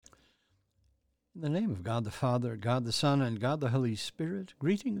In the name of God the Father, God the Son, and God the Holy Spirit,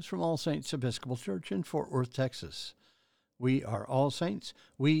 greetings from All Saints Episcopal Church in Fort Worth, Texas. We are All Saints.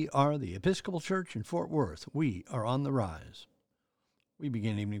 We are the Episcopal Church in Fort Worth. We are on the rise. We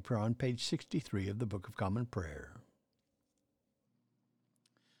begin evening prayer on page 63 of the Book of Common Prayer.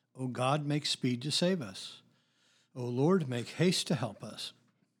 O God, make speed to save us. O Lord, make haste to help us.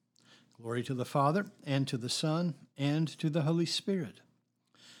 Glory to the Father, and to the Son, and to the Holy Spirit,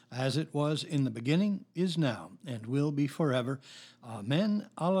 as it was in the beginning, is now, and will be forever. Amen.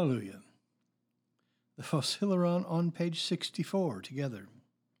 Alleluia. The Phosileron on page 64 together.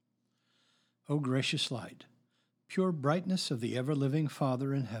 O gracious light, pure brightness of the ever-living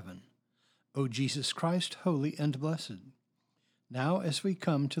Father in heaven, O Jesus Christ, holy and blessed, now as we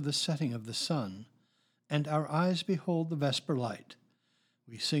come to the setting of the sun, and our eyes behold the vesper light,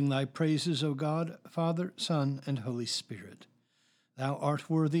 we sing thy praises, O God, Father, Son, and Holy Spirit. Thou art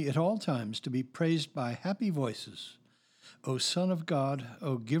worthy at all times to be praised by happy voices, O Son of God,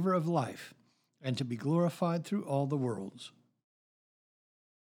 O Giver of life, and to be glorified through all the worlds.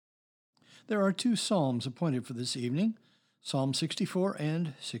 There are two psalms appointed for this evening, Psalm 64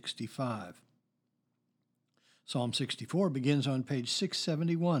 and 65. Psalm 64 begins on page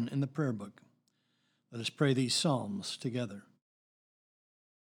 671 in the prayer book. Let us pray these psalms together.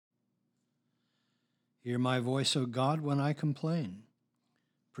 Hear my voice, O God, when I complain.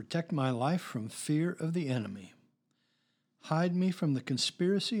 Protect my life from fear of the enemy. Hide me from the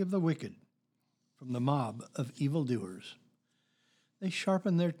conspiracy of the wicked, from the mob of evildoers. They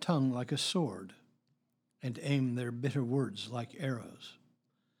sharpen their tongue like a sword, and aim their bitter words like arrows,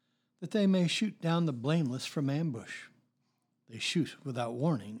 that they may shoot down the blameless from ambush. They shoot without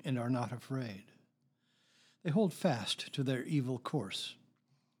warning and are not afraid. They hold fast to their evil course.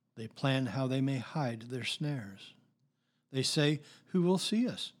 They plan how they may hide their snares. They say, who will see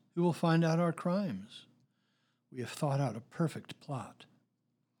us? Who will find out our crimes? We have thought out a perfect plot.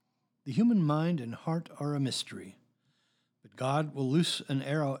 The human mind and heart are a mystery, but God will loose an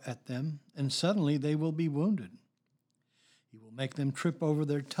arrow at them, and suddenly they will be wounded. He will make them trip over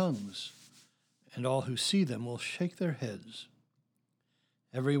their tongues, and all who see them will shake their heads.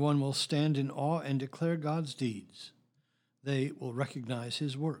 Everyone will stand in awe and declare God's deeds. They will recognize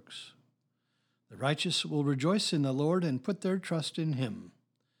his works. The righteous will rejoice in the Lord and put their trust in him,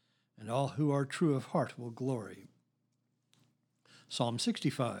 and all who are true of heart will glory. Psalm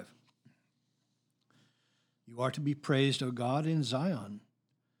 65. You are to be praised, O God, in Zion.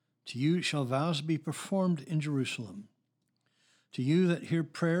 To you shall vows be performed in Jerusalem. To you that hear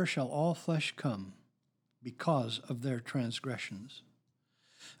prayer shall all flesh come, because of their transgressions.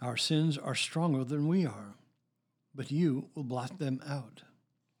 Our sins are stronger than we are, but you will blot them out.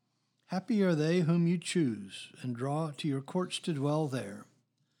 Happy are they whom you choose and draw to your courts to dwell there.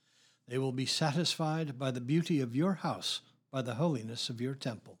 They will be satisfied by the beauty of your house, by the holiness of your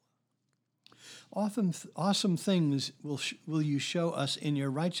temple. Awesome things will you show us in your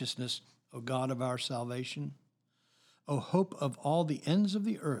righteousness, O God of our salvation, O hope of all the ends of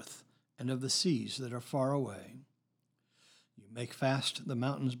the earth and of the seas that are far away. You make fast the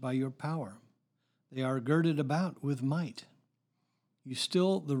mountains by your power. They are girded about with might. You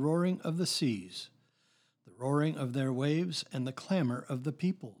still the roaring of the seas, the roaring of their waves, and the clamor of the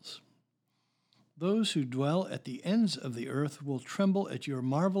peoples. Those who dwell at the ends of the earth will tremble at your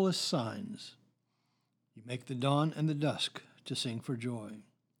marvelous signs. You make the dawn and the dusk to sing for joy.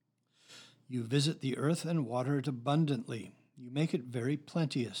 You visit the earth and water it abundantly. You make it very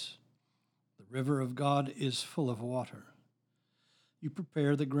plenteous. The river of God is full of water. You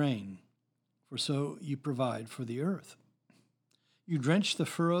prepare the grain, for so you provide for the earth. You drench the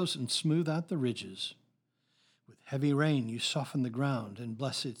furrows and smooth out the ridges. With heavy rain you soften the ground and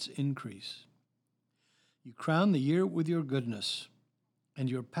bless its increase. You crown the year with your goodness, and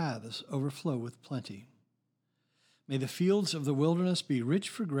your paths overflow with plenty. May the fields of the wilderness be rich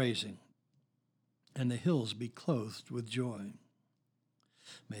for grazing, and the hills be clothed with joy.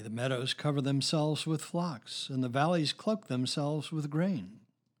 May the meadows cover themselves with flocks, and the valleys cloak themselves with grain.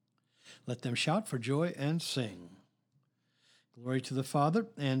 Let them shout for joy and sing. Glory to the Father,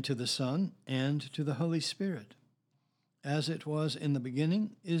 and to the Son, and to the Holy Spirit, as it was in the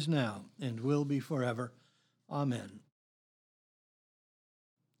beginning, is now, and will be forever. Amen.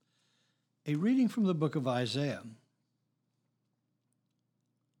 A reading from the book of Isaiah.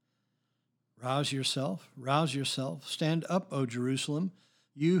 Rouse yourself, stand up, O Jerusalem,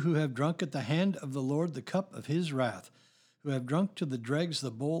 you who have drunk at the hand of the Lord the cup of his wrath, who have drunk to the dregs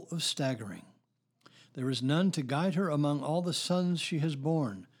the bowl of staggering. There is none to guide her among all the sons she has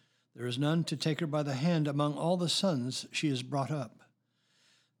borne. There is none to take her by the hand among all the sons she has brought up.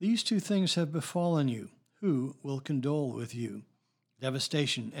 These two things have befallen you. Who will condole with you?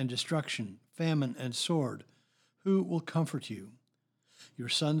 Devastation and destruction, famine and sword. Who will comfort you? Your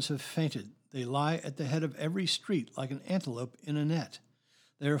sons have fainted. They lie at the head of every street like an antelope in a net.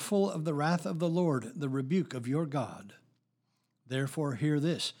 They are full of the wrath of the Lord, the rebuke of your God. Therefore hear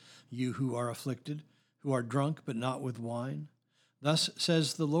this, you who are afflicted, who are drunk but not with wine. Thus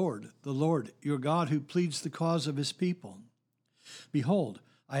says the Lord, your God, who pleads the cause of his people. Behold,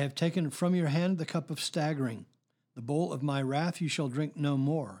 I have taken from your hand the cup of staggering. The bowl of my wrath you shall drink no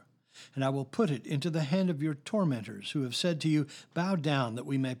more. And I will put it into the hand of your tormentors, who have said to you, bow down that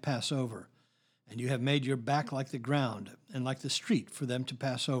we may pass over. And you have made your back like the ground, and like the street for them to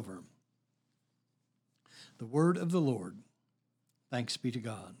pass over. The word of the Lord. Thanks be to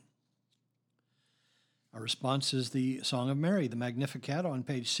God. Our response is the Song of Mary, the Magnificat, on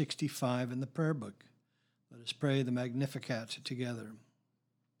page 65 in the prayer book. Let us pray the Magnificat together.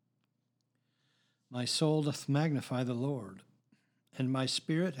 My soul doth magnify the Lord, and my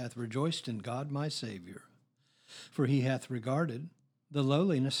spirit hath rejoiced in God my Saviour. For he hath regarded the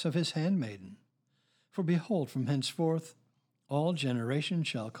lowliness of his handmaiden. For behold, from henceforth all generations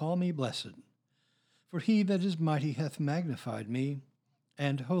shall call me blessed. For he that is mighty hath magnified me,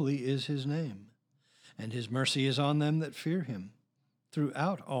 and holy is his name. And his mercy is on them that fear him,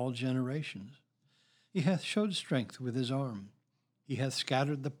 throughout all generations. He hath showed strength with his arm. He hath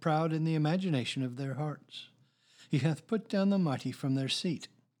scattered the proud in the imagination of their hearts. He hath put down the mighty from their seat,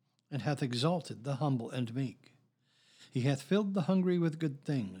 and hath exalted the humble and meek. He hath filled the hungry with good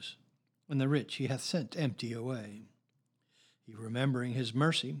things, and the rich he hath sent empty away. He, remembering his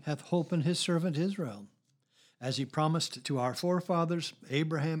mercy, hath holpen his servant Israel, as he promised to our forefathers,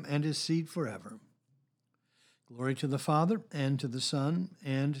 Abraham and his seed forever. Glory to the Father, and to the Son,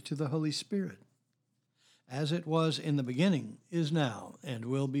 and to the Holy Spirit, as it was in the beginning, is now, and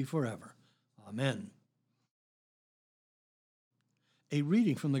will be forever. Amen. A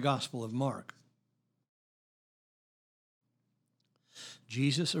reading from the Gospel of Mark.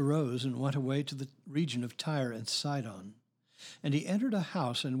 Jesus arose and went away to the region of Tyre and Sidon. And he entered a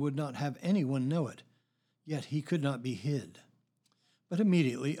house and would not have anyone know it, yet he could not be hid. But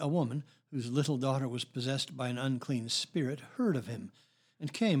immediately a woman, whose little daughter was possessed by an unclean spirit, heard of him,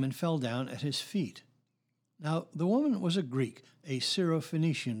 and came and fell down at his feet. Now the woman was a Greek, a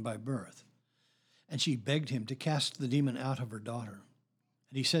Syrophoenician by birth. And she begged him to cast the demon out of her daughter.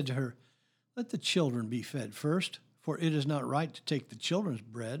 And he said to her, Let the children be fed first, for it is not right to take the children's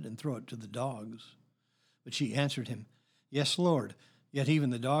bread and throw it to the dogs. But she answered him, Yes, Lord, yet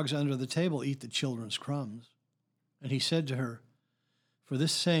even the dogs under the table eat the children's crumbs. And he said to her, For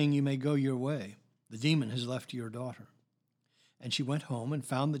this saying you may go your way. The demon has left your daughter. And she went home and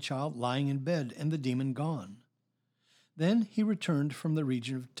found the child lying in bed and the demon gone. Then he returned from the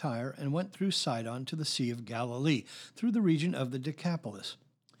region of Tyre and went through Sidon to the Sea of Galilee, through the region of the Decapolis.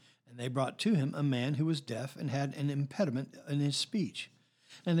 And they brought to him a man who was deaf and had an impediment in his speech.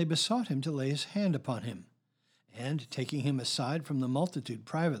 And they besought him to lay his hand upon him. And taking him aside from the multitude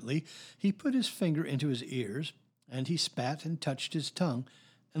privately, he put his finger into his ears, and he spat and touched his tongue.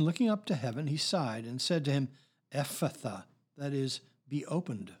 And looking up to heaven, he sighed and said to him, Ephphatha, that is, be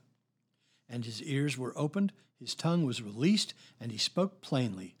opened. And his ears were opened, his tongue was released, and he spoke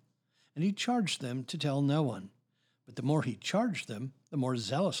plainly. And he charged them to tell no one. But the more he charged them, the more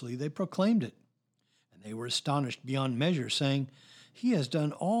zealously they proclaimed it. And they were astonished beyond measure, saying, He has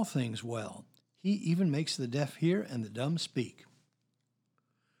done all things well. He even makes the deaf hear and the dumb speak.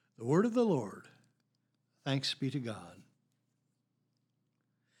 The word of the Lord. Thanks be to God.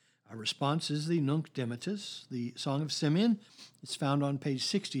 Our response is the Nunc Dimittis, the Song of Simeon. It's found on page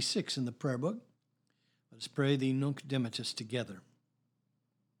 66 in the prayer book. Let us pray the Nunc Dimittis together.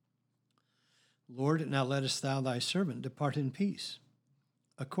 Lord, now lettest thou thy servant depart in peace,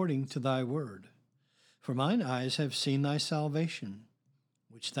 according to thy word. For mine eyes have seen thy salvation,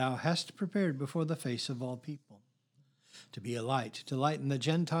 which thou hast prepared before the face of all people, to be a light to lighten the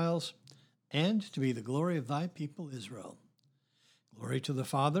Gentiles, and to be the glory of thy people Israel. Glory to the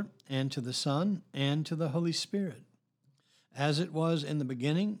Father, and to the Son, and to the Holy Spirit, as it was in the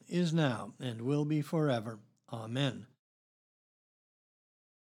beginning, is now, and will be forever. Amen.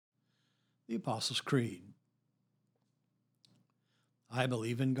 The Apostles' Creed. I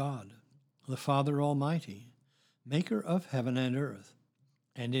believe in God, the Father Almighty, maker of heaven and earth,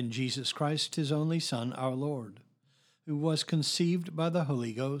 and in Jesus Christ, his only Son, our Lord, who was conceived by the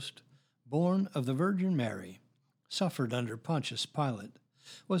Holy Ghost, born of the Virgin Mary, suffered under Pontius Pilate,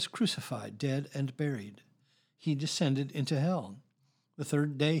 was crucified, dead, and buried. He descended into hell. The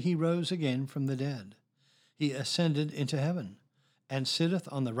third day he rose again from the dead. He ascended into heaven, and sitteth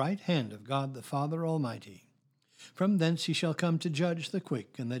on the right hand of God the Father Almighty. From thence he shall come to judge the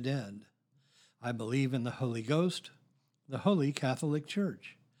quick and the dead. I believe in the Holy Ghost, the Holy Catholic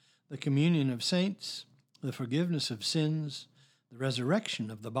Church, the communion of saints, the forgiveness of sins, the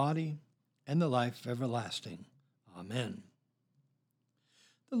resurrection of the body, and the life everlasting. Amen.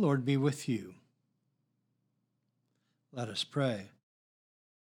 The Lord be with you. Let us pray.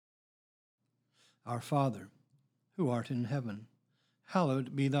 Our Father, who art in heaven,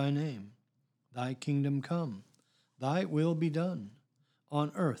 hallowed be thy name. Thy kingdom come, thy will be done,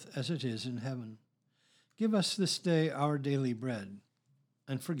 on earth as it is in heaven. Give us this day our daily bread,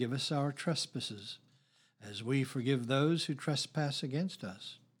 and forgive us our trespasses, as we forgive those who trespass against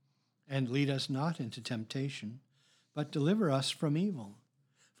us. And lead us not into temptation, but deliver us from evil.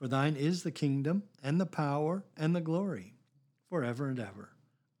 For thine is the kingdom, and the power, and the glory, forever and ever.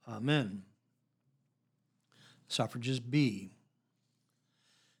 Amen. Suffrages B.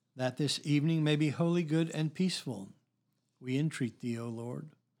 That this evening may be wholly good and peaceful, we entreat thee, O Lord,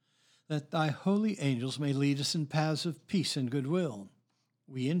 that thy holy angels may lead us in paths of peace and goodwill.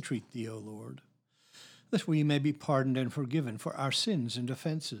 We entreat thee, O Lord, that we may be pardoned and forgiven for our sins and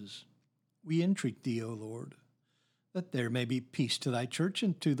offenses. We entreat thee, O Lord, that there may be peace to thy church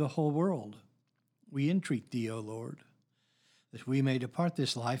and to the whole world. We entreat thee, O Lord, that we may depart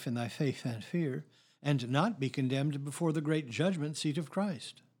this life in thy faith and fear, and not be condemned before the great judgment seat of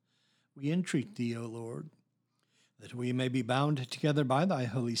Christ. We entreat thee, O Lord, that we may be bound together by thy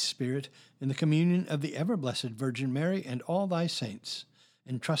Holy Spirit in the communion of the ever-blessed Virgin Mary and all thy saints,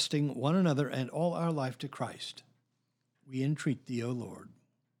 entrusting one another and all our life to Christ. We entreat thee, O Lord.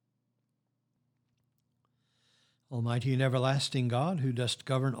 Almighty and everlasting God, who dost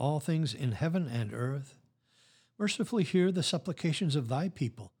govern all things in heaven and earth, mercifully hear the supplications of thy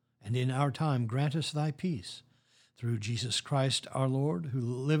people, and in our time grant us thy peace. Through Jesus Christ our Lord, who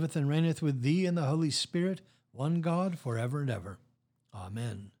liveth and reigneth with thee in the Holy Spirit, one God, forever and ever.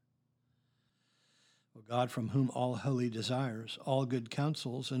 Amen. O God, from whom all holy desires, all good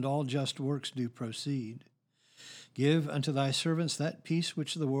counsels, and all just works do proceed, give unto thy servants that peace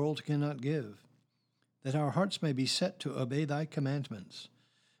which the world cannot give, that our hearts may be set to obey thy commandments,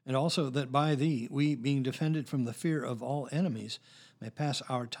 and also that by thee we, being defended from the fear of all enemies, may pass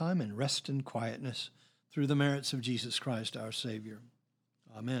our time in rest and quietness, through the merits of Jesus Christ our Savior.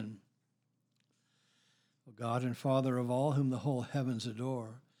 Amen. O God and Father of all, whom the whole heavens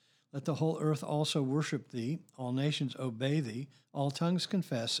adore, let the whole earth also worship thee, all nations obey thee, all tongues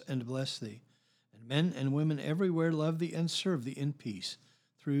confess and bless thee, and men and women everywhere love thee and serve thee in peace,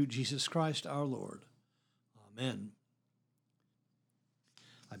 through Jesus Christ our Lord. Amen.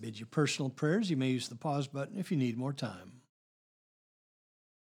 I bid you personal prayers. You may use the pause button if you need more time.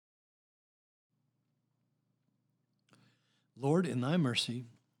 Lord, in thy mercy,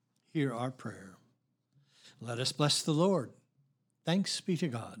 hear our prayer. Let us bless the Lord. Thanks be to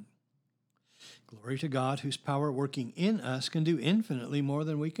God. Glory to God, whose power working in us can do infinitely more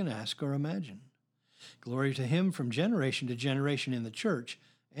than we can ask or imagine. Glory to him from generation to generation in the church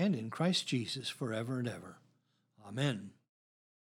and in Christ Jesus forever and ever. Amen.